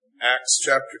Acts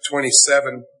chapter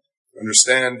 27,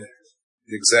 understand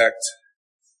the exact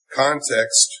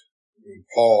context. And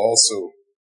Paul also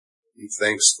gave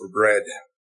thanks for bread.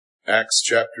 Acts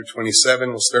chapter 27,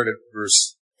 we'll start at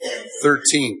verse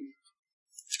 13.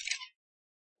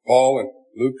 Paul and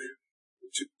Luke,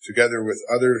 together with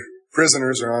other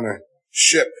prisoners, are on a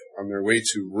ship on their way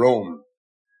to Rome.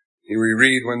 Here we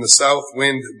read, when the south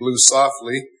wind blew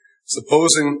softly,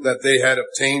 supposing that they had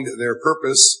obtained their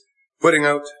purpose, putting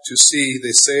out to sea, they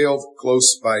sailed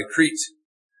close by Crete.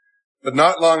 But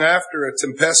not long after, a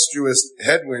tempestuous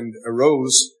headwind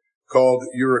arose called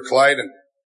Euroclydon.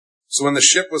 So when the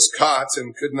ship was caught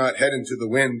and could not head into the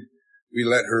wind, we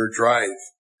let her drive.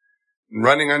 And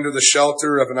running under the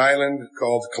shelter of an island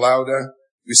called Clauda,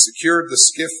 we secured the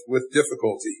skiff with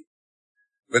difficulty.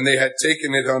 When they had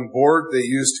taken it on board, they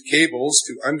used cables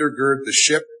to undergird the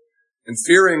ship, and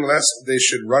fearing lest they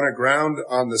should run aground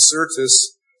on the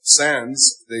Syrtis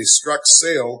sands, they struck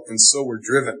sail and so were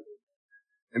driven.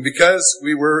 And because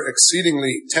we were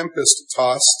exceedingly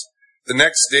tempest-tossed, the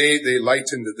next day they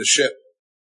lightened the ship.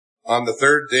 On the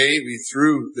third day we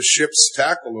threw the ship's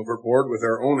tackle overboard with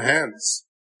our own hands.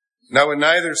 Now when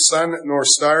neither sun nor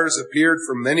stars appeared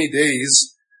for many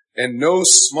days, and no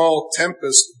small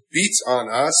tempest beat on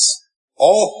us,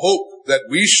 all hope that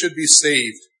we should be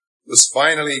saved was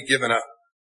finally given up.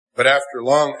 But after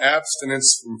long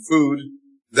abstinence from food,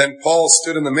 then Paul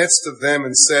stood in the midst of them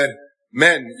and said,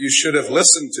 Men, you should have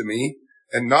listened to me,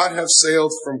 and not have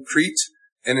sailed from Crete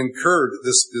and incurred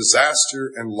this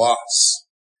disaster and loss.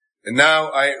 And now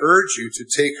I urge you to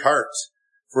take heart,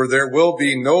 for there will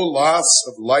be no loss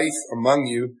of life among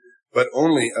you, but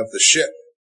only of the ship.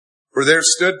 For there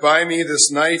stood by me this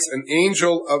night an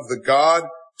angel of the God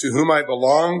to whom I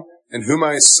belong and whom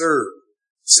I serve,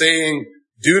 saying,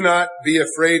 Do not be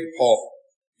afraid, Paul.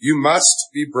 You must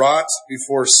be brought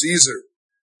before Caesar.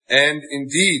 And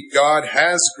indeed, God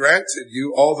has granted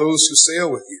you all those who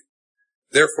sail with you.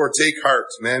 Therefore take heart,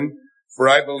 men, for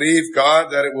I believe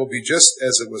God that it will be just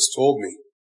as it was told me.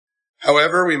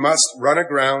 However, we must run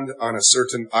aground on a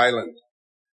certain island.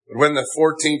 But when the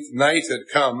 14th night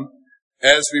had come,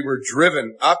 as we were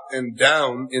driven up and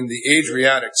down in the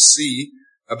Adriatic Sea,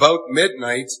 about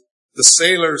midnight, the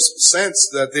sailors sensed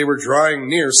that they were drawing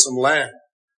near some land.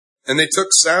 And they took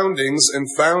soundings and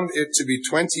found it to be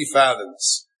 20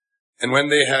 fathoms. And when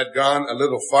they had gone a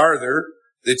little farther,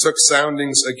 they took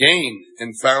soundings again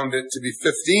and found it to be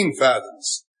 15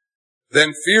 fathoms.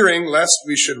 Then fearing lest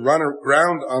we should run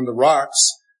aground on the rocks,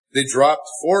 they dropped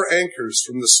 4 anchors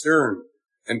from the stern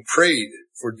and prayed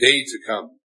for day to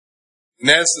come. And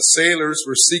as the sailors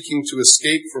were seeking to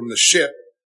escape from the ship,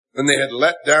 when they had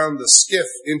let down the skiff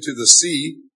into the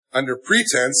sea, under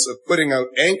pretense of putting out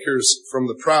anchors from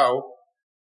the prow,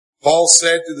 Paul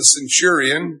said to the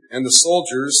centurion and the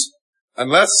soldiers,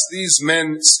 Unless these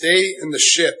men stay in the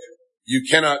ship, you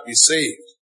cannot be saved.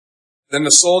 Then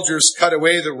the soldiers cut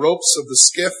away the ropes of the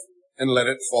skiff and let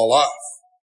it fall off.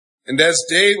 And as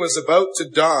day was about to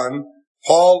dawn,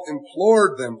 Paul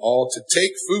implored them all to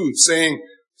take food, saying,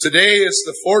 Today is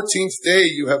the 14th day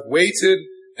you have waited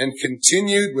and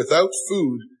continued without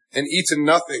food and eaten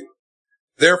nothing.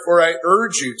 Therefore I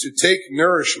urge you to take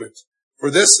nourishment, for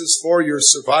this is for your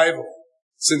survival,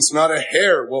 since not a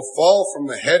hair will fall from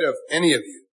the head of any of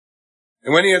you.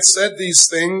 And when he had said these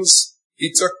things,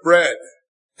 he took bread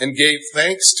and gave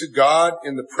thanks to God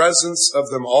in the presence of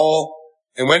them all.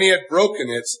 And when he had broken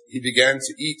it, he began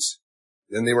to eat.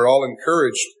 Then they were all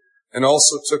encouraged and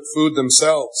also took food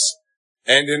themselves.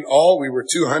 And in all we were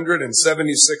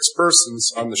 276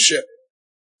 persons on the ship.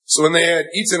 So when they had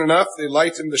eaten enough, they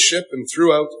lightened the ship and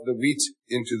threw out the wheat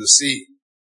into the sea.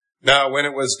 Now when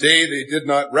it was day, they did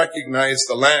not recognize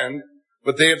the land,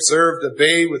 but they observed a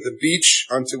bay with a beach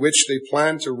onto which they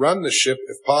planned to run the ship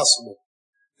if possible.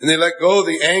 And they let go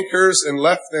the anchors and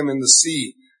left them in the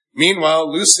sea,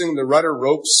 meanwhile loosing the rudder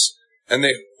ropes, and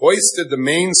they hoisted the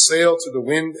mainsail to the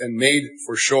wind and made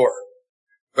for shore.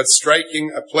 But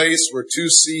striking a place where 2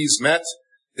 seas met,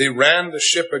 they ran the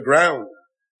ship aground,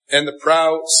 and the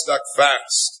prow stuck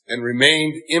fast and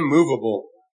remained immovable,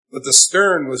 but the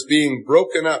stern was being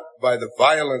broken up by the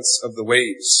violence of the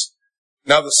waves.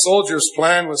 Now the soldiers'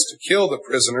 plan was to kill the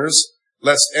prisoners,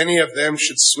 lest any of them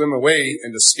should swim away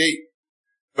and escape.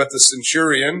 But the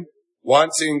centurion,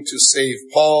 wanting to save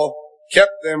Paul,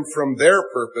 kept them from their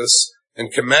purpose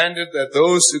and commanded that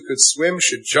those who could swim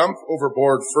should jump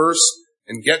overboard first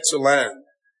and get to land,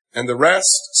 and the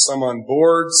rest, some on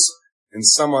boards and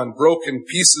some on broken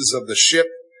pieces of the ship.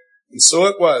 And so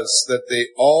it was that they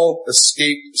all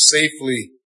escaped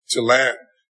safely to land.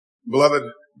 Beloved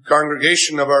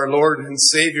congregation of our Lord and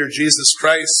Savior Jesus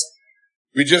Christ,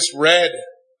 We just read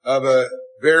of a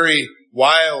very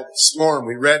wild storm.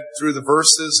 We read through the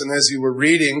verses, and as you were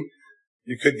reading,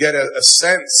 you could get a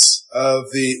sense of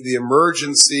the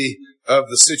emergency of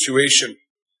the situation.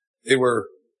 They were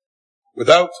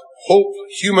without hope,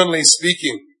 humanly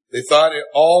speaking. They thought it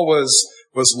all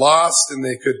was lost and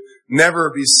they could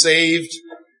never be saved.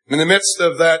 In the midst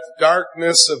of that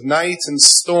darkness of night and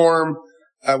storm,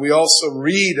 we also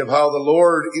read of how the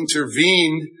Lord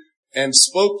intervened and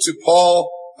spoke to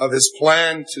Paul of his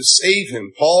plan to save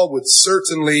him. Paul would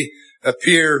certainly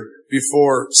appear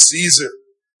before Caesar.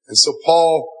 And so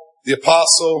Paul, the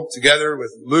apostle, together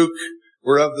with Luke,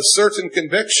 were of the certain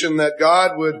conviction that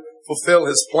God would fulfill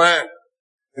his plan.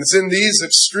 And it's in these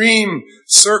extreme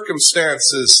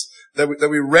circumstances that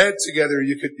we read together,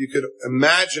 you could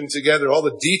imagine together, all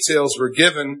the details were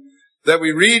given, that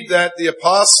we read that the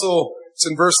apostle, it's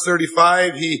in verse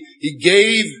 35, he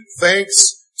gave thanks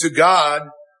to God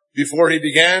before he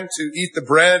began to eat the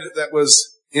bread that was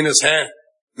in his hand.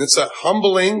 And it's a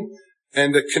humbling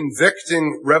and a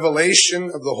convicting revelation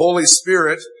of the Holy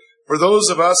Spirit for those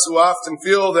of us who often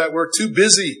feel that we're too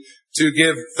busy to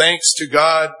give thanks to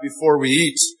God before we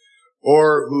eat,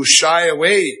 or who shy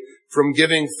away from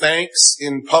giving thanks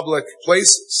in public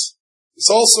places. It's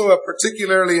also a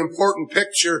particularly important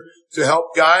picture to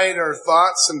help guide our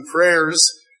thoughts and prayers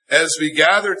as we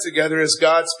gather together as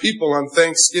God's people on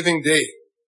Thanksgiving Day.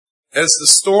 As the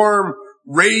storm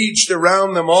raged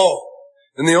around them all,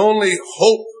 and the only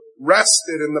hope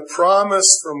rested in the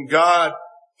promise from God,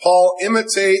 Paul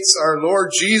imitates our Lord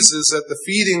Jesus at the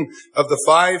feeding of the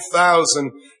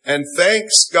 5,000 and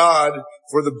thanks God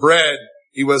for the bread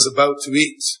he was about to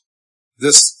eat.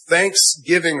 This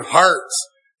thanksgiving heart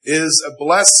is a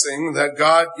blessing that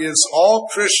God gives all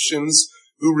Christians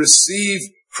who receive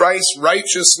Christ's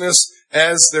righteousness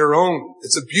as their own.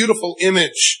 It's a beautiful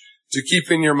image to keep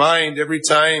in your mind every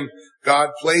time God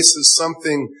places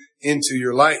something into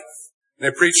your life. And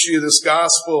I preach to you this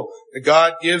gospel that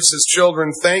God gives his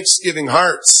children thanksgiving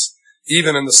hearts,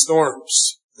 even in the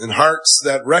storms, and hearts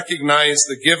that recognize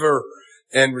the giver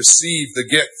and receive the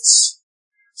gifts.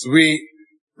 So we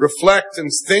reflect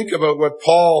and think about what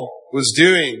Paul was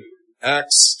doing.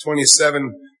 Acts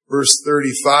 27, verse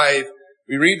 35.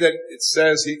 We read that it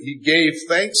says he gave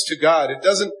thanks to God. It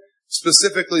doesn't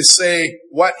specifically say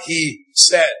what he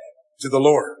said to the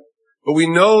Lord, but we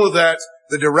know that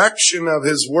the direction of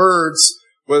his words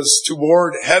was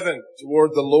toward heaven,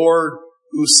 toward the Lord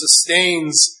who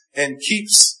sustains and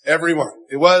keeps everyone.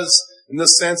 It was, in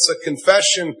this sense, a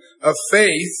confession of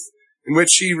faith in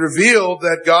which he revealed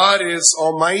that God is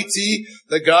almighty,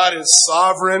 that God is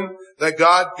sovereign, that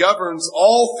God governs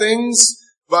all things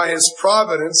by his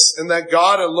providence, and that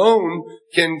God alone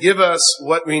can give us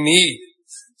what we need.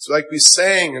 It's like we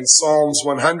sang in Psalms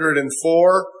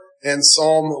 104 and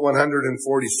Psalm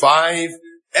 145,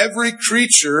 every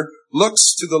creature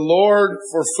looks to the Lord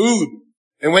for food.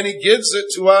 And when he gives it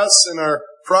to us in our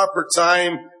proper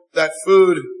time, that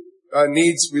food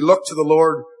we look to the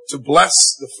Lord to bless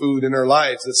the food in our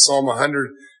lives. That's Psalm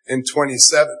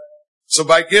 127. So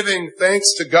by giving thanks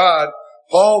to God,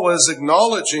 Paul was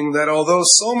acknowledging that although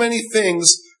so many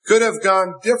things could have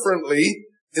gone differently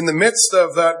in the midst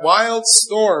of that wild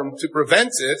storm to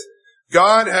prevent it,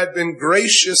 God had been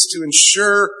gracious to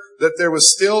ensure that there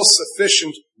was still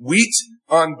sufficient wheat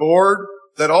on board,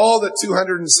 that all the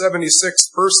 276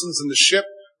 persons in the ship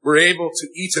were able to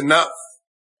eat enough.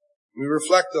 We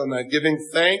reflect on that, giving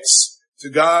thanks to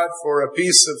God for a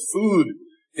piece of food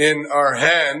in our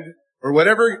hand, or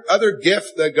whatever other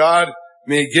gift that God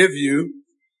may give you,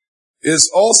 is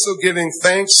also giving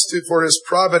thanks for his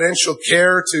providential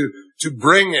care to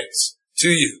bring it to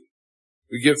you.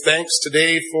 We give thanks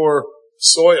today for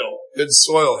soil, good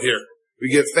soil here. We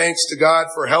give thanks to God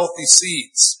for healthy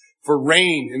seeds, for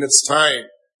rain in its time,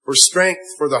 for strength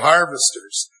for the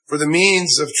harvesters, for the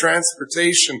means of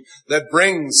transportation that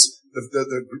brings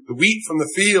the wheat from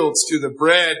the fields to the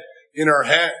bread in our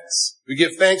hands. We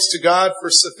give thanks to God for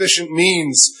sufficient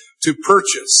means to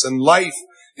purchase and life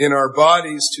in our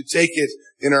bodies to take it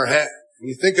in our hand. And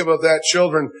you think about that,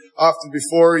 children, often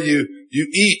before you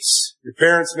eat, your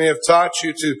parents may have taught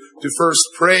you to first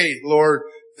pray, Lord,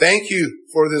 thank you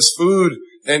for this food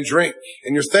and drink.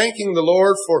 And you're thanking the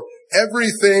Lord for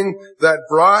everything that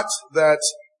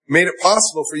made it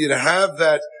possible for you to have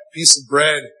that piece of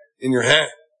bread in your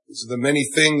hand. These are the many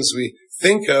things we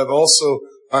think of also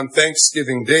on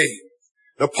Thanksgiving Day.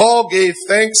 Now, Paul gave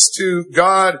thanks to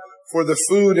God for the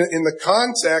food in the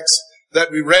context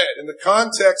that we read, in the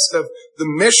context of the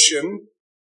mission,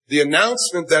 the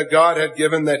announcement that God had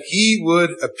given that he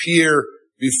would appear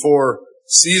before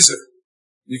Caesar.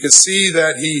 You can see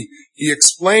that he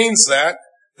explains that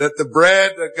the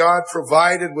bread that God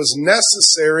provided was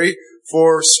necessary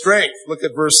for strength. Look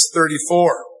at verse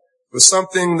 34. It was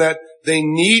something that they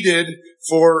needed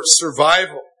for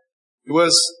survival. It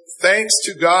was thanks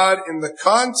to God in the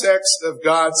context of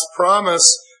God's promise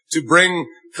to bring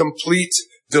complete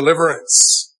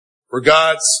deliverance. For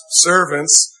God's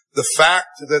servants, the fact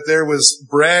that there was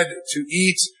bread to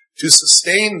eat to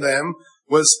sustain them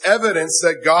was evidence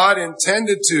that God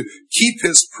intended to keep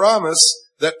his promise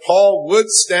that Paul would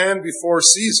stand before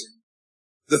Caesar.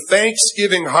 The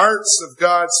thanksgiving hearts of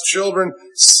God's children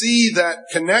see that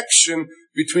connection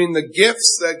between the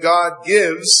gifts that God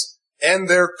gives and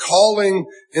their calling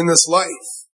in this life.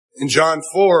 In John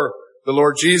 4, the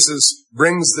Lord Jesus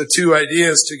brings the two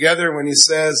ideas together when he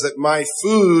says that my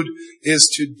food is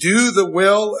to do the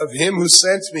will of him who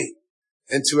sent me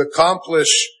and to accomplish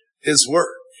his work.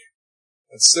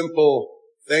 A simple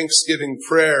thanksgiving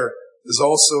prayer is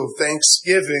also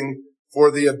thanksgiving for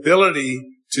the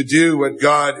ability to do what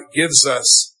God gives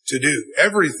us to do.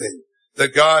 Everything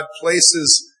that God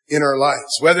places in our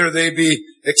lives, whether they be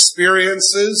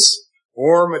experiences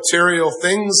or material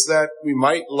things that we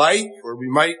might like or we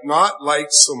might not like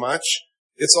so much,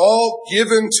 it's all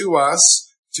given to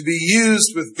us to be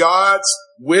used with God's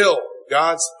will,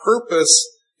 God's purpose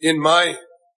in mind.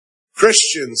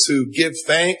 Christians who give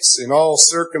thanks in all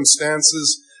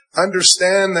circumstances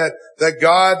understand that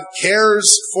God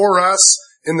cares for us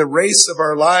in the race of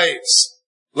our lives,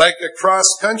 like a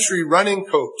cross-country running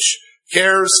coach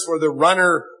cares for the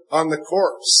runner on the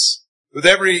course. With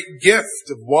every gift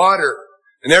of water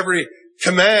and every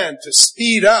command to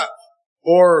speed up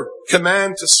or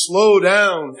command to slow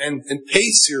down and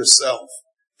pace yourself,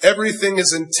 everything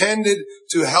is intended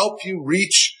to help you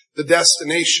reach the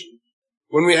destination.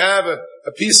 When we have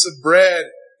a piece of bread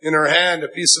in our hand, a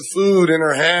piece of food in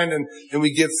our hand, and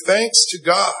we give thanks to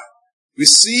God, we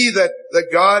see that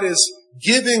God is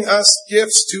giving us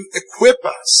gifts to equip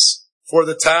us for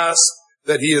the task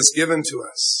that he has given to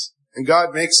us. And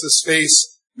God makes us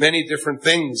face many different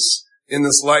things in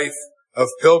this life of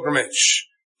pilgrimage.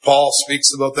 Paul speaks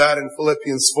about that in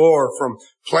Philippians 4, from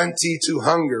plenty to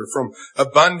hunger, from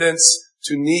abundance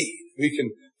to need. We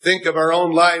can think of our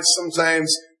own lives.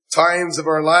 Sometimes, times of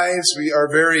our lives, we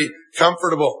are very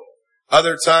comfortable.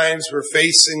 Other times, we're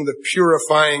facing the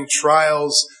purifying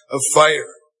trials of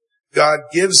fire. God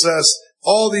gives us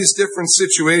all these different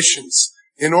situations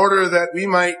in order that we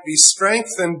might be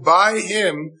strengthened by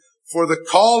him for the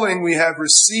calling we have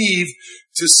received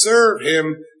to serve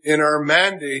him in our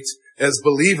mandate as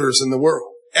believers in the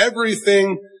world.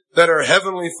 Everything that our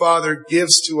Heavenly Father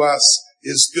gives to us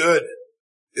is good.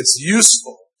 It's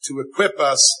useful to equip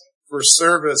us for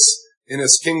service in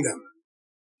his kingdom.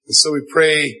 And so we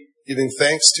pray, giving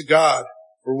thanks to God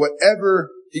for whatever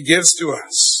he gives to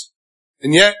us.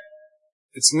 And yet,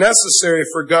 it's necessary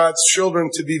for God's children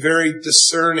to be very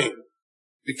discerning,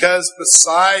 because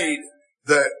beside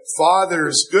the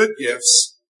Father's good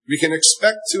gifts, we can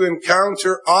expect to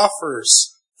encounter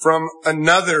offers from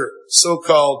another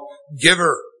so-called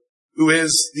giver, who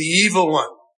is the evil one,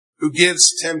 who gives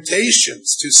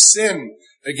temptations to sin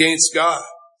against God,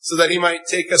 so that he might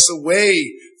take us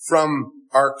away from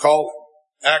our calling.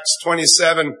 Acts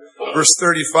 27, verse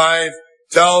 35,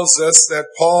 tells us that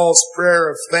Paul's prayer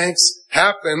of thanks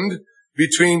happened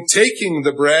between taking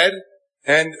the bread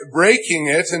and breaking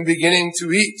it and beginning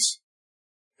to eat.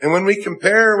 And when we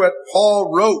compare what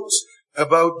Paul wrote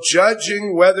about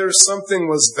judging whether something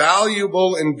was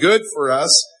valuable and good for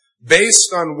us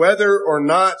based on whether or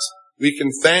not we can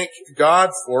thank God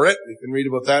for it, we can read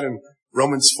about that in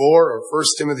Romans 4 or 1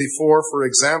 Timothy 4, for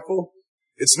example.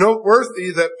 It's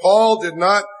noteworthy that Paul did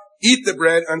not eat the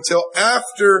bread until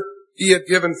after he had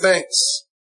given thanks.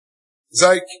 It's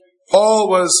like Paul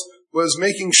was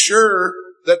making sure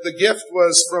that the gift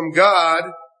was from God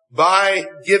by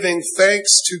giving thanks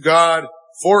to God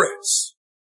for it.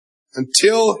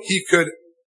 Until he could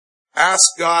ask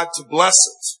God to bless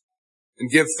it and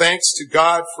give thanks to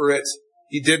God for it,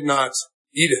 he did not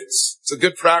eat it. It's a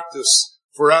good practice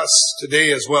for us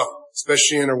today as well,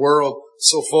 especially in a world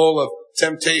so full of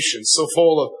temptations, so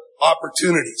full of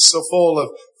opportunities, so full of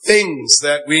things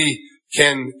that we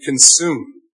can consume.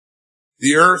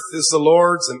 The earth is the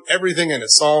Lord's and everything in it.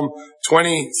 Psalm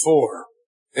 24.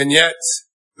 And yet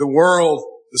the world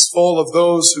is full of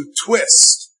those who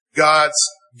twist God's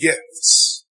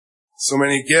gifts. So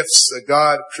many gifts that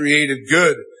God created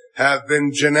good have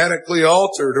been genetically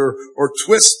altered or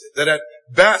twisted, that at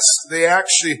best they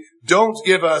actually don't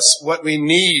give us what we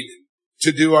need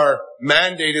to do our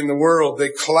mandate in the world. They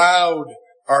cloud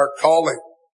our calling.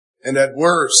 And at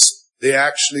worst, they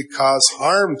actually cause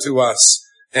harm to us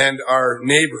and our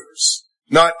neighbors.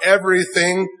 Not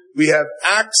everything we have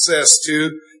access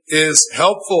to is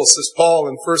helpful, says Paul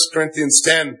in 1 Corinthians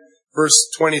 10, verse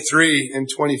 23 and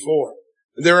 24.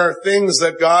 There are things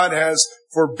that God has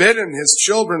forbidden his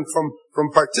children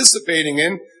from participating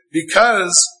in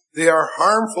because they are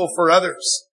harmful for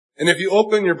others. And if you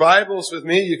open your Bibles with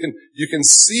me, you can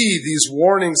see these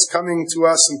warnings coming to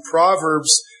us in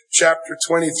Proverbs chapter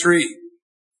 23.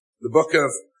 The book of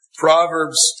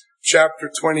Proverbs chapter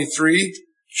 23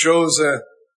 shows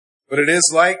what it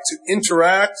is like to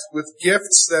interact with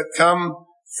gifts that come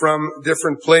from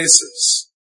different places.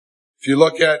 If you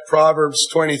look at Proverbs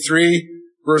 23,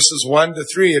 verses 1 to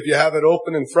 3, if you have it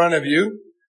open in front of you,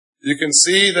 you can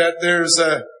see that there's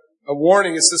a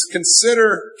warning. It says,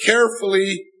 consider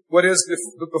carefully what is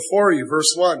before you,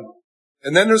 verse 1.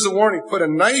 And then there's a warning, put a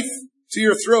knife to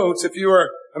your throat if you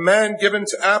are a man given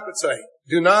to appetite.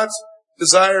 Do not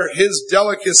desire his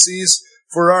delicacies,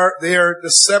 for they are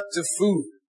deceptive food.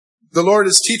 The Lord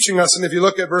is teaching us, and if you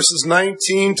look at verses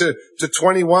 19 to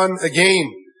 21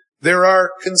 again, there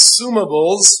are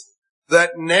consumables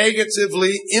that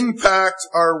negatively impact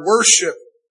our worship,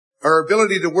 our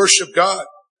ability to worship God.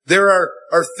 There are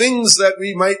things that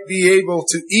we might be able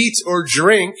to eat or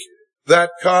drink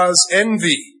that cause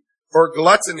envy or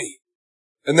gluttony.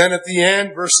 And then at the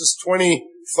end, verses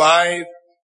 29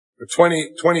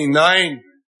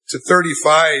 to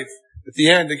 35, at the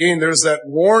end, again, there's that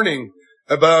warning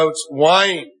about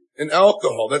wine and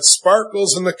alcohol that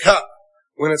sparkles in the cup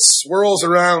when it swirls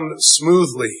around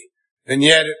smoothly. And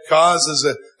yet it causes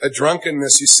a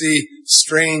drunkenness. You see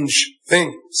strange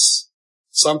things.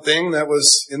 Something that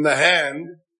was in the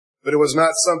hand, but it was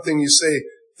not something you say,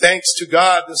 thanks to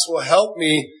God, this will help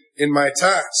me in my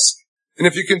task. And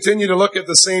if you continue to look at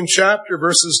the same chapter,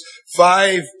 verses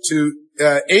 5 to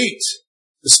 8, it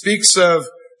speaks of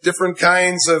different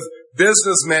kinds of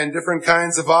businessmen, different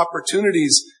kinds of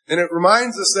opportunities. And it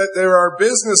reminds us that there are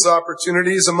business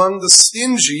opportunities among the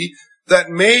stingy that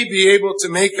may be able to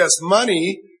make us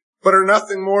money, but are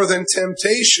nothing more than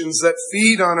temptations that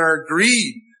feed on our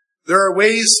greed. There are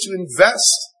ways to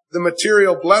invest the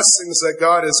material blessings that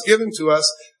God has given to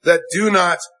us that do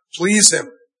not please him.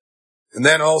 And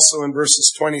then also in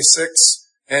verses 26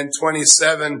 and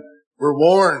 27, we're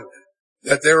warned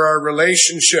that there are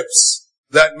relationships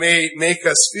that may make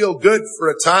us feel good for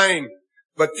a time,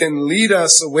 but can lead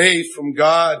us away from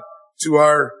God to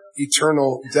our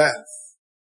eternal death.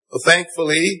 Well,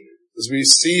 thankfully, as we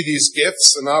see these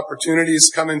gifts and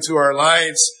opportunities come into our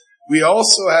lives, we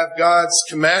also have God's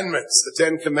commandments, the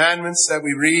 10 Commandments that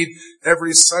we read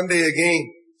every Sunday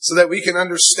again, so that we can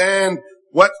understand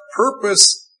what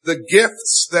purpose the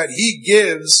gifts that he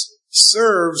gives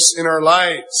serves in our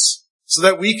lives, so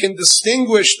that we can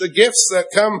distinguish the gifts that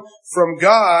come from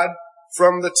God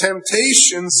from the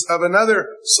temptations of another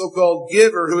so-called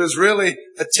giver who is really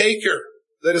a taker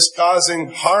that is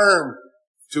causing harm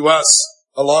to us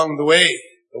along the way.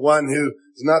 The one who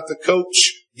is not the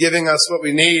coach giving us what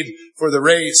we need for the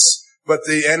race, but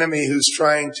the enemy who's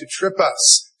trying to trip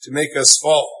us, to make us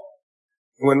fall.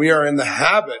 When we are in the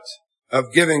habit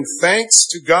of giving thanks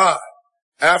to God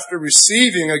after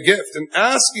receiving a gift and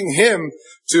asking him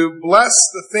to bless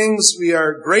the things we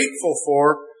are grateful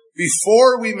for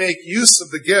before we make use of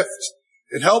the gift,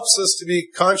 it helps us to be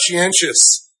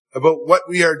conscientious about what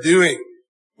we are doing,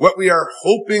 what we are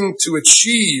hoping to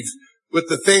achieve with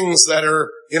the things that are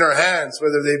in our hands,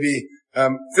 whether they be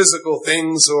physical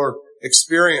things or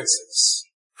experiences.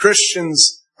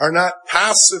 Christians are not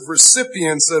passive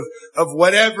recipients of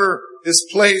whatever is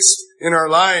placed in our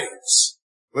lives,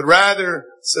 but rather,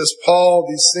 says Paul,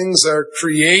 these things are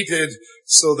created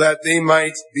so that they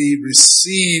might be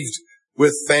received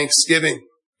with thanksgiving.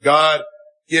 God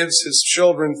gives his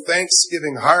children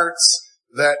thanksgiving hearts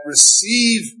that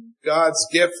receive God's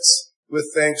gifts with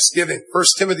thanksgiving. 1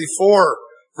 Timothy 4,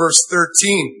 verse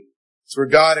 13. It's where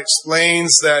God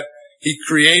explains that he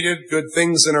created good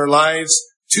things in our lives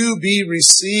to be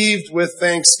received with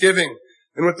thanksgiving.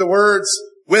 And with the words,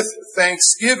 with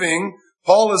thanksgiving,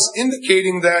 Paul is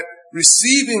indicating that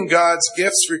receiving God's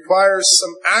gifts requires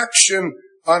some action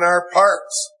on our part,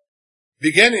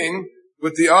 beginning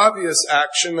with the obvious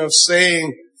action of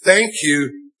saying thank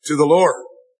you to the Lord.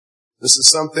 This is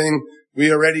something we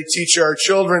already teach our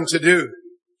children to do.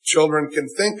 Children can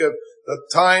think of the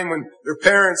time when their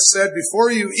parents said,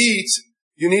 before you eat,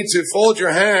 you need to fold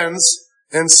your hands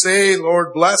and say,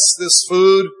 Lord, bless this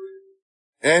food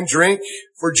and drink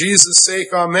for Jesus'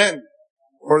 sake, amen.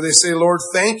 Or they say, Lord,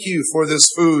 thank you for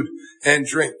this food and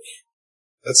drink.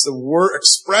 That's the word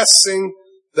expressing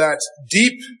that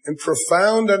deep and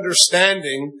profound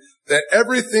understanding that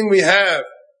everything we have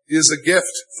is a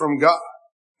gift from God.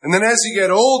 And then as you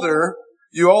get older,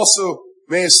 you also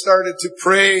may have started to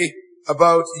pray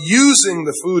about using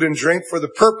the food and drink for the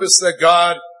purpose that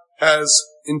God has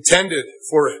intended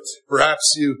for it.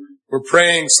 Perhaps you were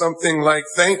praying something like,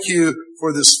 thank you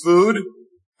for this food.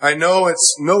 I know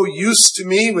it's no use to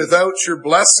me without your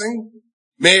blessing.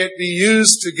 May it be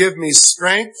used to give me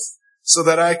strength so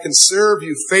that I can serve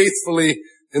you faithfully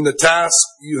in the task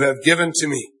you have given to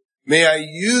me. May I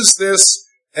use this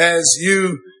as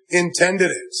you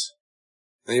intended it.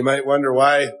 Now you might wonder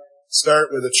why start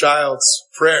with a child's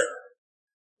prayer.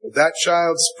 But that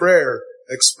child's prayer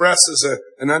expresses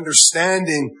an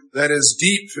understanding that is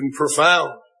deep and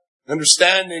profound.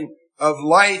 Understanding of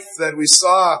life that we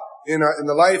saw in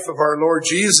the life of our Lord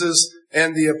Jesus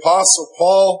and the Apostle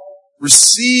Paul.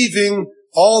 Receiving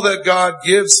all that God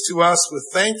gives to us with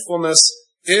thankfulness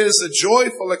is a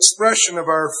joyful expression of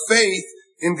our faith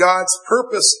in God's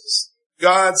purposes,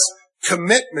 God's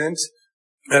commitment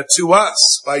to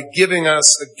us by giving us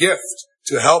a gift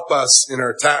to help us in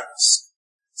our task.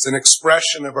 It's an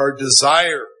expression of our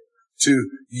desire to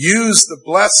use the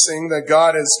blessing that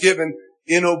God has given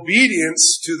in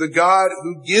obedience to the God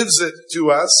who gives it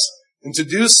to us, and to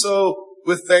do so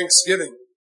with thanksgiving.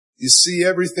 You see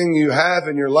everything you have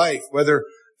in your life, whether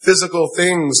physical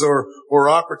things or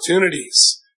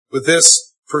opportunities, with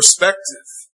this perspective.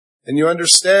 And you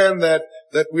understand that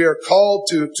we are called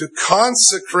to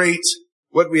consecrate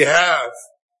what we have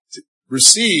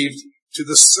received to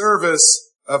the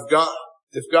service of God.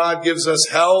 If God gives us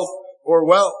health or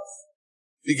wealth,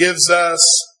 He gives us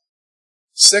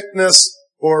sickness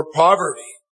or poverty,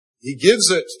 He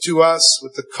gives it to us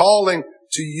with the calling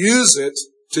to use it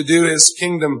to do His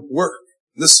kingdom work.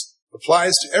 This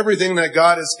applies to everything that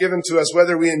God has given to us,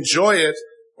 whether we enjoy it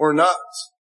or not.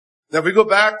 Now, if we go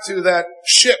back to that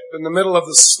ship in the middle of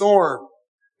the storm,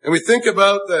 and we think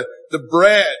about the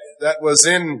bread that was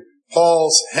in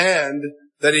Paul's hand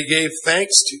that he gave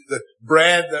thanks to, the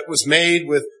bread that was made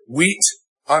with wheat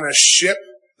on a ship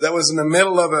that was in the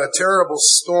middle of a terrible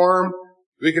storm,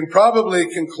 we can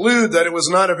probably conclude that it was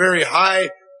not a very high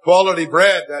quality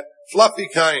bread, that fluffy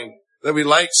kind that we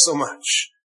like so much.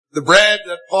 The bread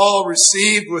that Paul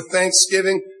received with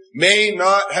thanksgiving may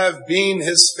not have been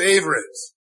his favorite.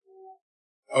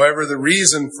 However, the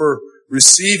reason for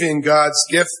receiving God's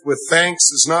gift with thanks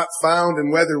is not found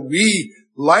in whether we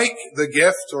like the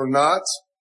gift or not,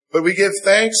 but we give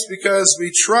thanks because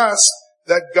we trust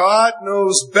that God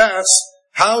knows best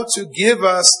how to give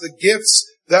us the gifts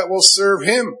that will serve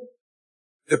Him.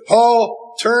 If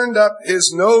Paul turned up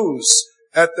his nose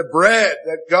at the bread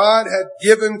that God had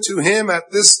given to him at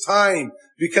this time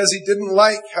because he didn't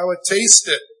like how it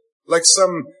tasted, like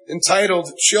some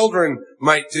entitled children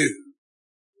might do,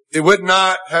 it would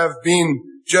not have been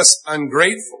just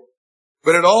ungrateful,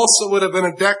 but it also would have been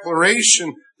a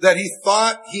declaration that he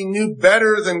thought he knew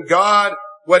better than God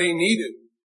what he needed.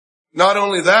 Not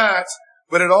only that,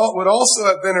 but it would also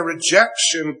have been a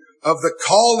rejection of the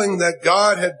calling that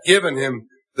God had given him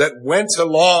that went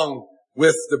along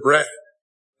with the bread.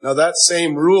 Now that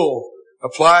same rule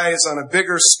applies on a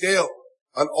bigger scale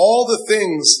on all the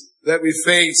things that we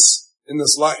face in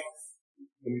this life.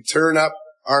 When we turn up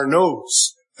our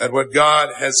nose at what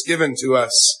God has given to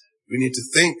us, we need to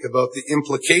think about the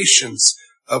implications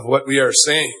of what we are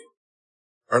saying.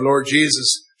 Our Lord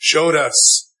Jesus showed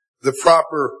us the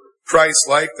proper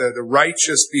Christ-like, the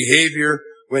righteous behavior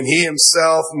when He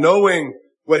Himself, knowing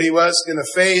what He was going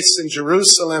to face in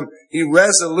Jerusalem, He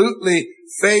resolutely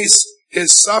faced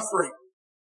His suffering,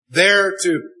 there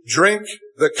to drink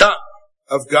the cup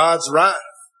of God's wrath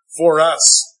for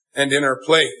us and in our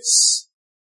place.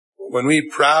 When we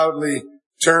proudly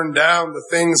turn down the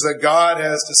things that God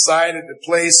has decided to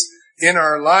place in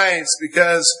our lives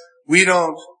because we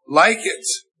don't like it,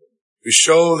 we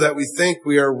show that we think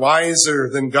we are wiser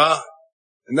than God.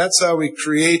 And that's how we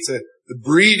create the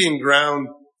breeding ground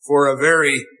for a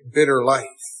very bitter life.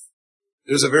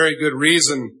 There's a very good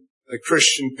reason that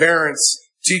Christian parents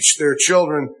teach their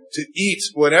children to eat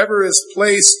whatever is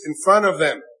placed in front of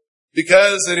them,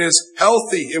 because it is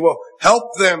healthy. It will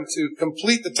help them to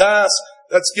complete the task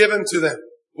that's given to them.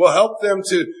 It will help them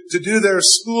to do their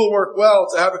schoolwork well,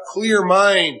 to have a clear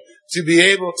mind, to be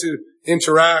able to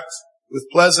interact with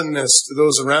pleasantness to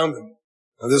those around them.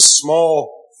 Now, this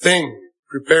small thing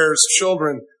prepares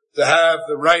children to have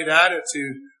the right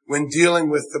attitude when dealing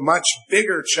with the much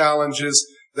bigger challenges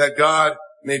that God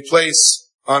may place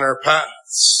on our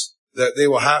paths, that they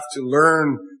will have to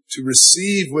learn to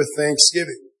receive with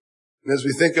thanksgiving. And as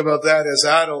we think about that as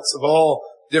adults of all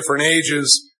different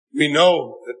ages, we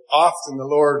know that often the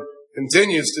Lord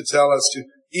continues to tell us to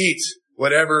eat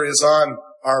whatever is on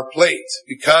our plate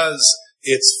because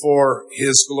it's for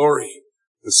His glory.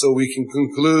 And so we can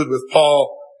conclude with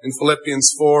Paul in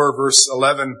Philippians 4 verse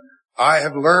 11, I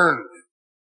have learned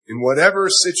in whatever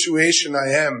situation I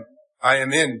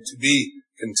am in to be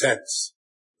content.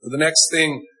 The next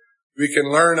thing we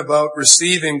can learn about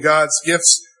receiving God's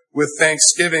gifts with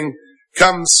thanksgiving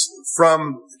comes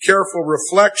from careful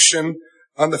reflection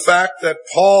on the fact that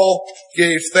Paul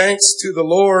gave thanks to the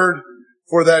Lord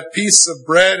for that piece of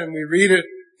bread, and we read it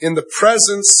in the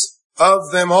presence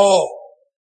of them all.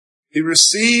 He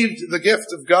received the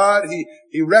gift of God.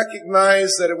 He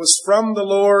recognized that it was from the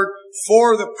Lord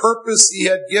for the purpose He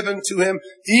had given to him,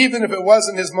 even if it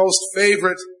wasn't his most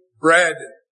favorite bread.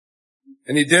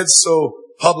 And he did so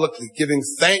publicly, giving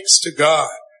thanks to God,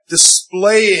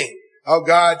 displaying how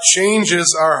God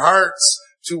changes our hearts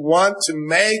to want to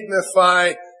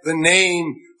magnify the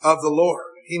name of the Lord.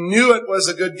 He knew it was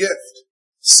a good gift,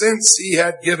 since he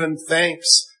had given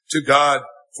thanks to God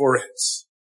for it.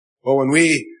 Well, when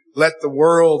we let the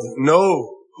world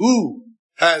know who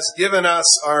has given us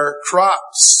our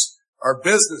crops, our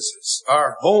businesses,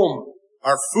 our home,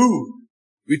 our food,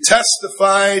 we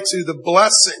testify to the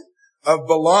blessing of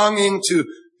belonging to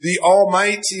the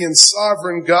Almighty and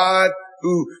Sovereign God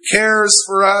who cares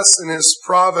for us in His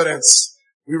providence.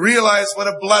 We realize what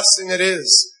a blessing it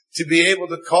is to be able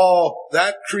to call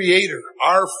that Creator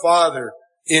our Father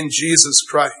in Jesus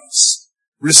Christ.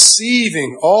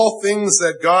 Receiving all things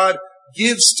that God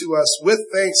gives to us with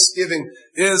thanksgiving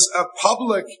is a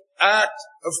public act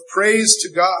of praise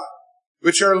to God,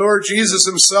 which our Lord Jesus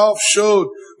Himself showed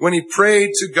when He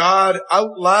prayed to God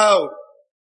out loud.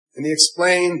 And He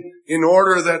explained, in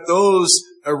order that those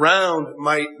around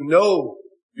might know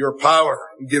your power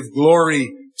and give glory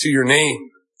to your name.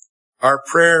 Our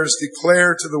prayers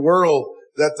declare to the world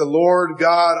that the Lord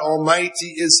God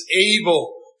Almighty is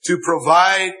able to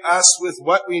provide us with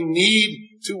what we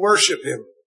need to worship Him,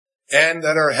 and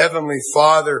that our Heavenly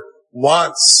Father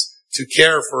wants to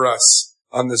care for us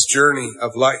on this journey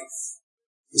of life.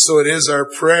 And so it is our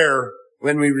prayer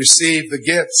when we receive the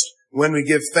gifts, when we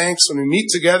give thanks, when we meet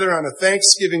together on a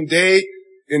Thanksgiving day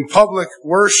in public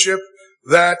worship,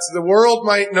 that the world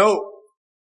might know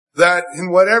that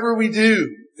in whatever we do,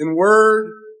 in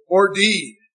word or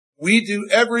deed, we do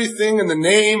everything in the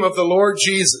name of the Lord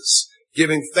Jesus,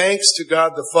 giving thanks to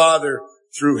God the Father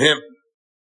through Him.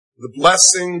 The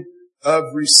blessing of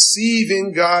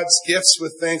receiving God's gifts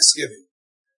with thanksgiving.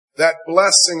 That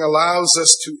blessing allows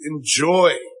us to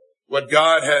enjoy what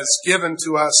God has given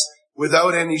to us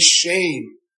without any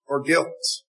shame or guilt.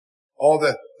 All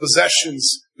the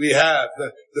possessions we have,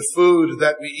 the food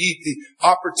that we eat, the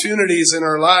opportunities in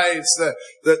our lives,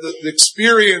 the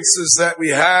experiences that we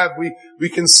have, we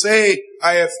can say,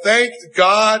 I have thanked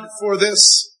God for this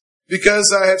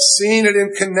because I have seen it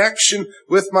in connection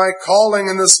with my calling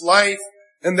in this life,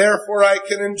 and therefore I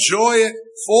can enjoy it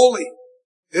fully.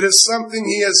 It is something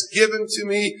He has given to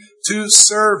me to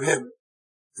serve Him.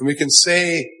 And we can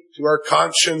say to our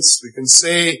conscience, we can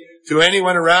say to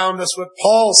anyone around us what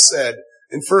Paul said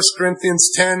in 1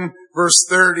 Corinthians 10 verse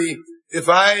 30, if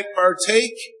I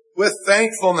partake with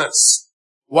thankfulness,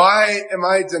 why am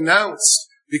I denounced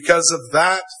because of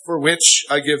that for which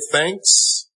I give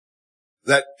thanks?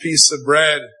 That piece of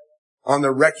bread on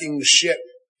the wrecking ship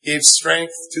gave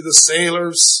strength to the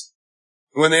sailors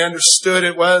when they understood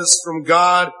it was from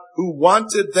God, who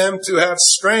wanted them to have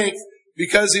strength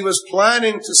because He was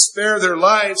planning to spare their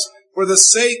lives for the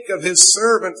sake of His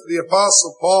servant, the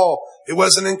Apostle Paul. It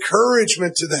was an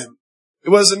encouragement to them. It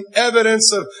was an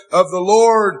evidence of the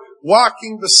Lord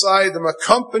walking beside them,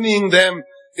 accompanying them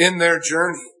in their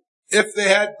journey. If they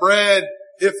had bread,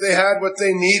 if they had what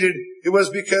they needed, it was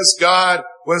because God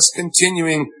was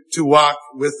continuing to walk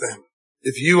with them.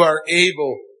 If you are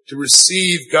able to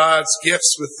receive God's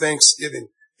gifts with thanksgiving,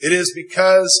 it is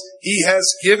because He has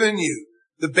given you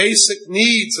the basic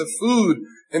needs of food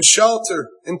and shelter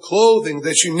and clothing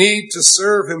that you need to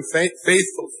serve Him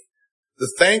faithfully.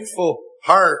 The thankful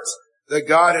heart that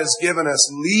God has given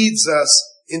us leads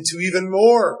us into even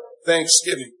more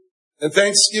thanksgiving. And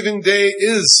Thanksgiving Day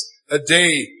is a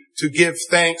day to give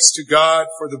thanks to God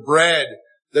for the bread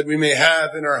that we may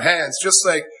have in our hands, just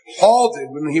like Paul did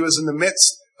when he was in the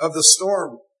midst of the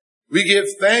storm. We give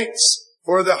thanks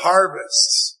for the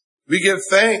harvests. We give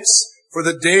thanks for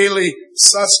the daily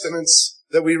sustenance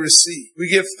that we receive. We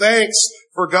give thanks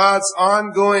for God's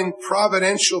ongoing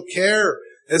providential care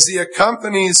as He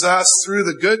accompanies us through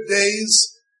the good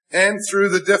days and through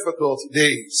the difficult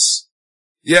days.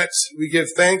 Yet we give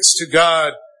thanks to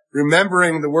God,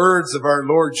 remembering the words of our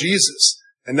Lord Jesus.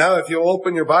 And now if you'll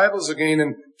open your Bibles again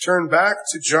and turn back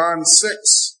to John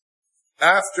 6.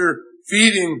 after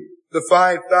feeding the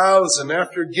 5,000,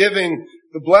 after giving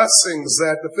the blessings,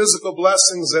 the physical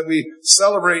blessings that we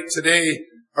celebrate today,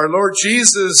 our Lord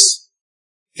Jesus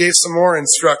gave some more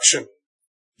instruction.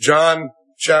 John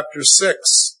chapter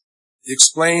 6, he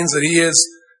explains that he is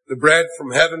the bread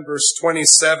from heaven. Verse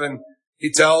 27,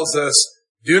 he tells us,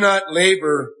 "Do not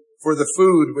labor for the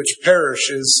food which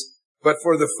perishes, but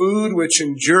for the food which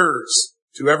endures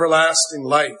to everlasting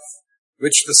life,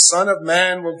 which the Son of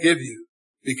Man will give you,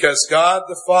 because God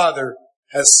the Father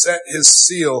has set his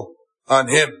seal on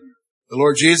him." The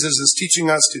Lord Jesus is teaching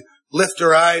us to lift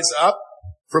our eyes up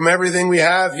from everything we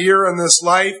have here in this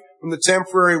life, from the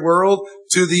temporary world,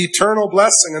 to the eternal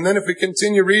blessing. And then if we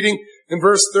continue reading in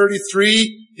verse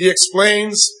 33, he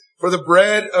explains, "For the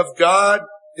bread of God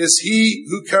is he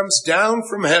who comes down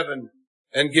from heaven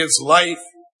and gives life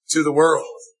to the world."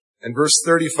 And verse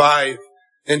 35,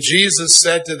 "And Jesus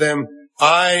said to them,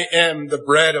 I am the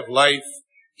bread of life.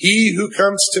 He who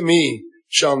comes to me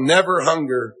shall never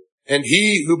hunger, and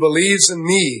he who believes in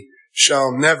me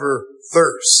shall never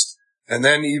thirst." And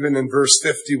then even in verse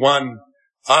 51,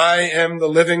 "I am the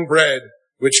living bread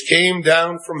which came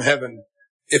down from heaven.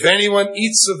 If anyone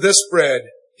eats of this bread,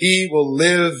 he will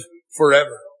live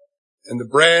forever. And the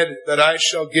bread that I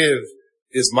shall give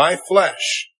is my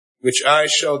flesh, which I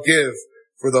shall give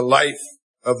for the life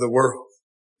of the world."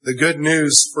 The good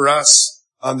news for us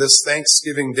on this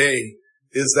Thanksgiving Day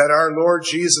is that our Lord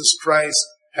Jesus Christ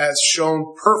has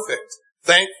shown perfect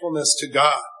thankfulness to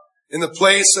God in the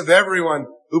place of everyone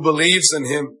who believes in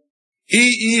him.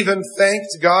 He even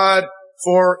thanked God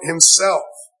for himself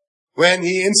when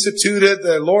he instituted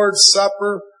the Lord's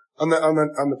Supper on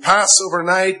the Passover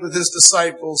night with his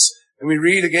disciples. And we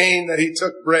read again that he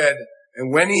took bread,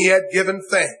 and when he had given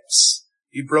thanks,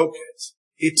 he broke it.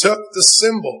 He took the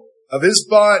symbol of his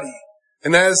body,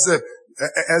 and as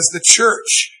the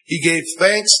church, he gave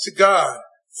thanks to God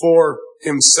for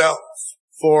himself,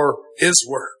 for his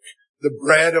work, the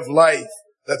bread of life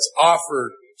that's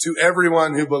offered to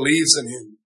everyone who believes in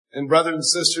him. And brothers and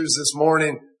sisters, this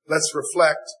morning, let's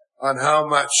reflect on how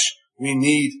much we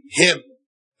need him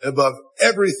above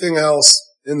everything else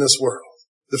in this world.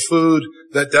 The food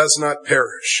that does not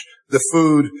perish, the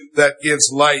food that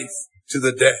gives life to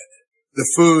the dead, the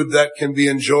food that can be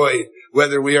enjoyed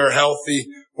whether we are healthy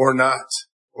or not,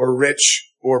 or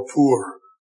rich or poor,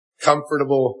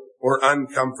 comfortable or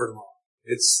uncomfortable.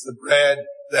 It's the bread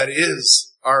that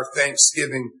is our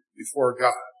thanksgiving before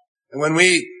God. And when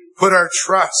we put our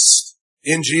trust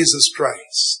in Jesus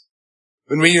Christ,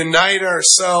 when we unite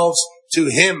ourselves to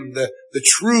him, the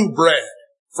true bread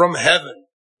from heaven,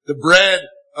 the bread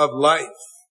of life,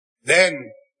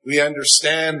 then we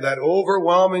understand that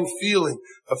overwhelming feeling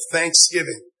of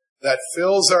thanksgiving that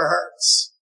fills our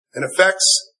hearts and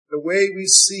affects the way we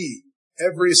see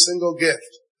every single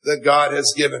gift that God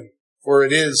has given, for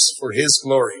it is for his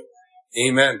glory.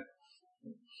 Amen.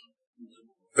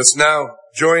 Let's now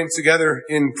join together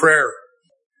in prayer.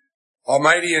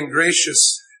 Almighty and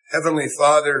gracious Heavenly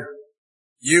Father,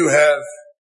 you have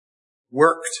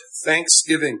worked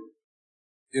thanksgiving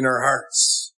in our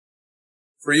hearts,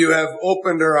 for you have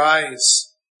opened our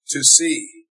eyes to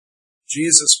see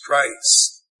Jesus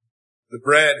Christ, the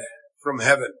bread from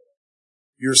heaven,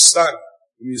 your Son,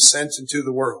 whom you sent into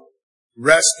the world.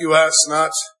 Rescue us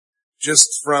not just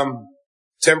from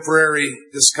temporary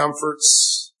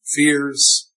discomforts,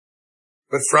 fears,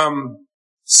 but from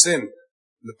sin,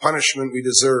 the punishment we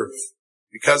deserve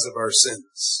because of our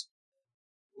sins.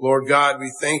 Lord God,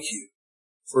 we thank you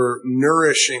for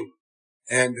nourishing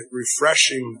and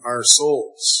refreshing our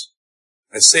souls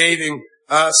and saving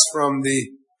us from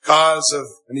the cause of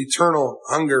an eternal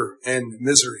hunger and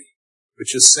misery,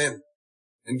 which is sin,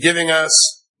 and giving us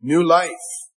new life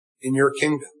in your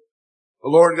kingdom.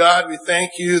 Lord God, we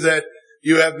thank you that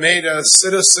you have made us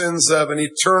citizens of an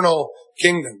eternal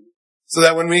kingdom, so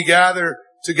that when we gather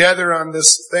together on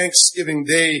this Thanksgiving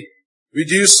Day, we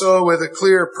do so with a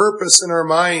clear purpose in our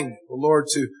mind, O Lord,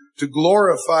 to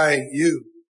glorify you.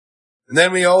 And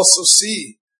then we also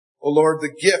see, O Lord, the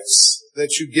gifts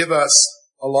that you give us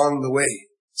along the way.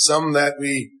 Some that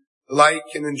we like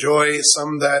and enjoy,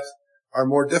 some that are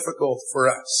more difficult for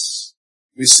us.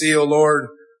 We see, O Lord,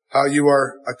 how you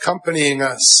are accompanying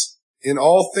us in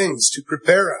all things to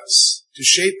prepare us, to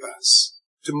shape us,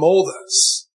 to mold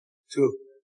us, to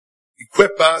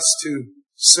equip us to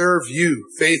serve you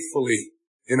faithfully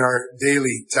in our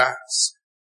daily task.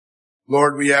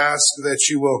 Lord, we ask that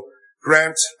you will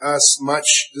grant us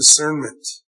much discernment.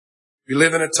 We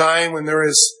live in a time when there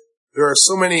are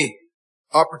so many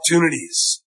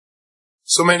opportunities,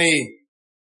 so many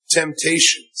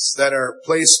temptations that are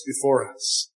placed before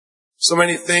us, So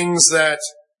many things that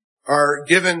are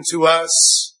given to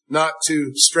us not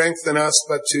to strengthen us,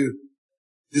 but to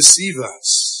deceive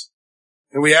us.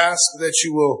 And we ask that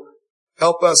you will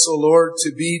help us, O Lord,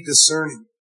 to be discerning.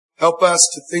 Help us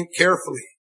to think carefully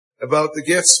about the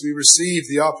gifts we receive,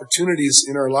 the opportunities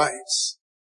in our lives.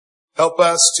 Help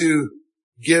us to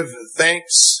give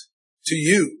thanks to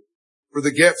you for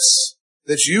the gifts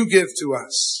that you give to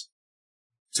us,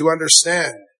 to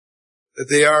understand that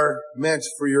they are meant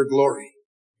for your glory.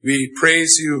 We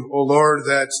praise you, O Lord,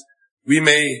 that we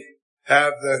may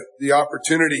have the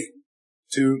opportunity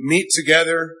to meet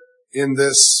together in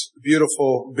this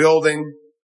beautiful building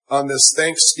on this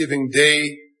Thanksgiving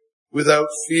Day without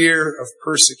fear of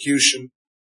persecution,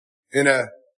 in a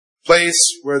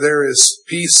place where there is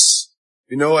peace.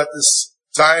 We know at this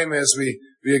time, as we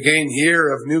again hear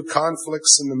of new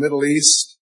conflicts in the Middle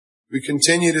East, we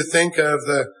continue to think of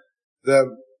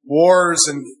the wars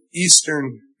in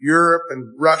Eastern Europe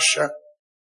and Russia,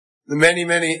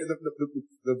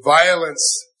 the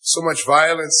violence, so much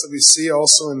violence that we see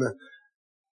also in the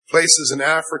places in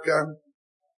Africa.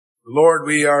 Lord,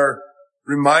 we are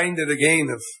reminded again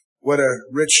of what a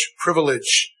rich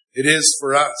privilege it is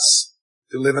for us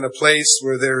to live in a place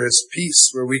where there is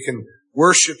peace, where we can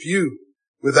worship you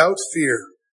without fear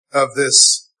of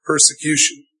this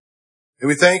persecution. And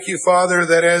we thank you, Father,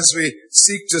 that as we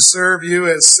seek to serve you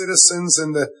as citizens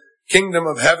in the kingdom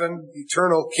of heaven,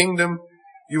 eternal kingdom,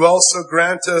 you also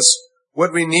grant us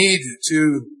what we need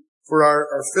for our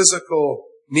physical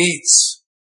needs,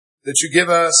 that you give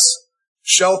us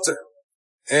shelter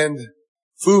and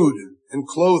food and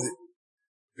clothing.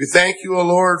 We thank you, O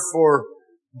Lord, for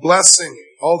blessing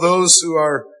all those who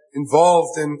are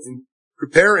involved in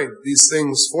preparing these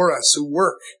things for us, who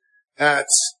work as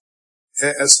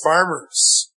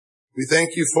farmers. We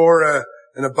thank you for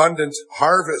an abundant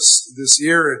harvest this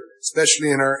year, especially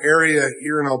in our area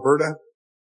here in Alberta.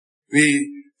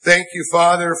 We thank you,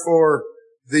 Father, for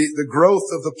the growth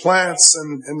of the plants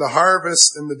and the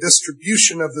harvest and the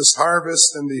distribution of this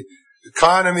harvest and the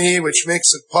economy, which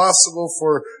makes it possible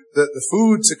for the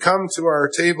food to come to our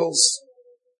tables.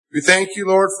 We thank you,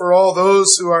 Lord, for all those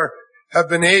who have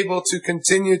been able to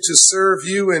continue to serve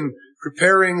you in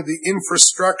preparing the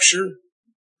infrastructure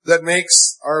that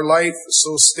makes our life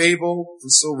so stable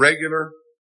and so regular.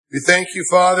 We thank you,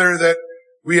 Father, that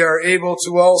we are able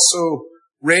to also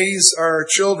raise our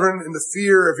children in the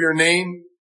fear of your name,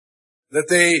 that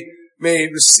they may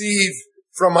receive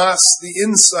from us the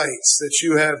insights that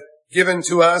you have given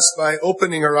to us by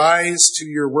opening our eyes to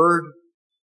your word.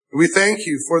 We thank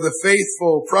you for the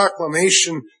faithful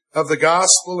proclamation of the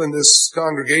gospel in this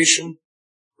congregation,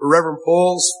 for Reverend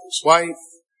Poles, his wife.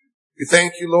 We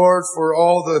thank you, Lord, for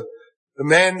all the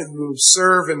men who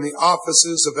serve in the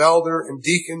offices of elder and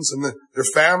deacons and their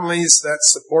families that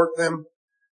support them.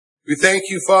 We thank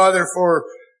you, Father, for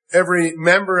every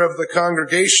member of the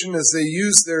congregation as they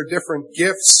use their different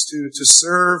gifts to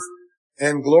serve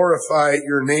and glorify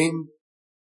your name.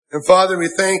 And Father, we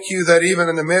thank you that even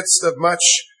in the midst of much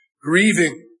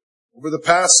grieving over the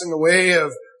passing away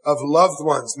of loved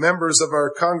ones, members of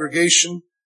our congregation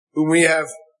whom we have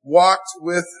walked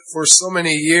with for so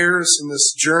many years in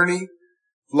this journey,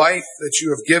 life that you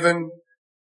have given,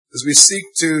 as we seek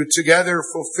to together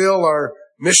fulfill our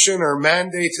mission, our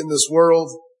mandate in this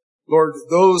world, Lord,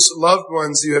 those loved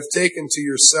ones you have taken to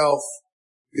yourself,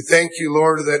 we thank you,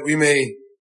 Lord, that we may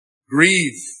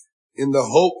grieve in the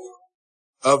hope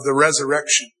of the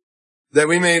resurrection, that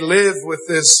we may live with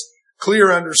this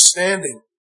clear understanding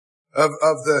of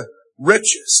the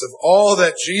riches of all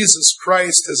that Jesus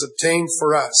Christ has obtained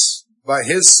for us by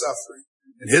his suffering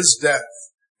and his death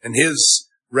and his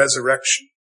resurrection.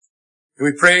 And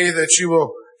we pray that you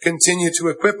will continue to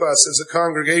equip us as a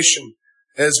congregation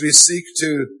as we seek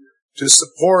to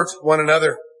support one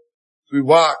another. We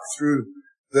walk through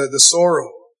the sorrow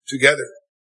together.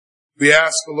 We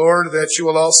ask, the Lord, that you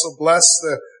will also bless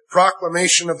the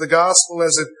proclamation of the gospel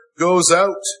as it goes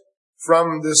out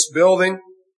from this building,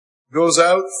 goes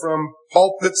out from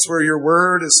pulpits where your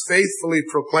word is faithfully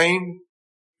proclaimed.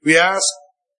 We ask,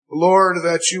 Lord,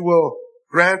 that you will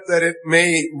grant that it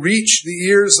may reach the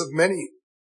ears of many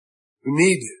who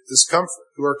need this comfort,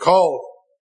 who are called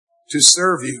to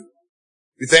serve you.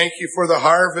 We thank you for the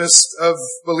harvest of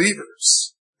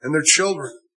believers and their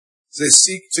children as they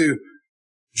seek to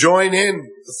join in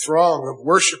the throng of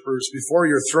worshipers before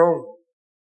your throne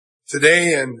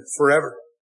today and forever.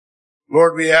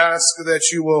 Lord, we ask that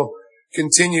you will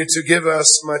continue to give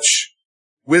us much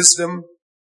wisdom,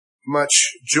 much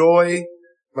joy,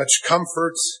 much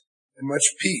comfort, and much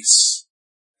peace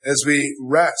as we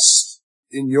rest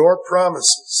in your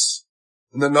promises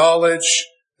and the knowledge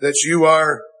that you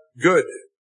are good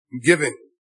and giving,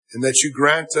 and that you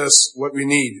grant us what we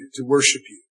need to worship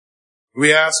you.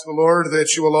 We ask, the Lord,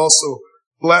 that you will also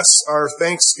bless our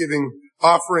Thanksgiving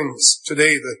offerings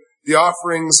today, the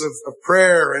offerings of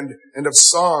prayer and of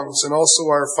songs, and also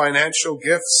our financial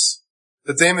gifts,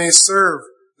 that they may serve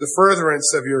the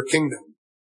furtherance of your kingdom.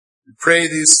 We pray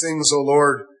these things, O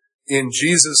Lord, in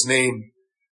Jesus' name.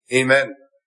 Amen.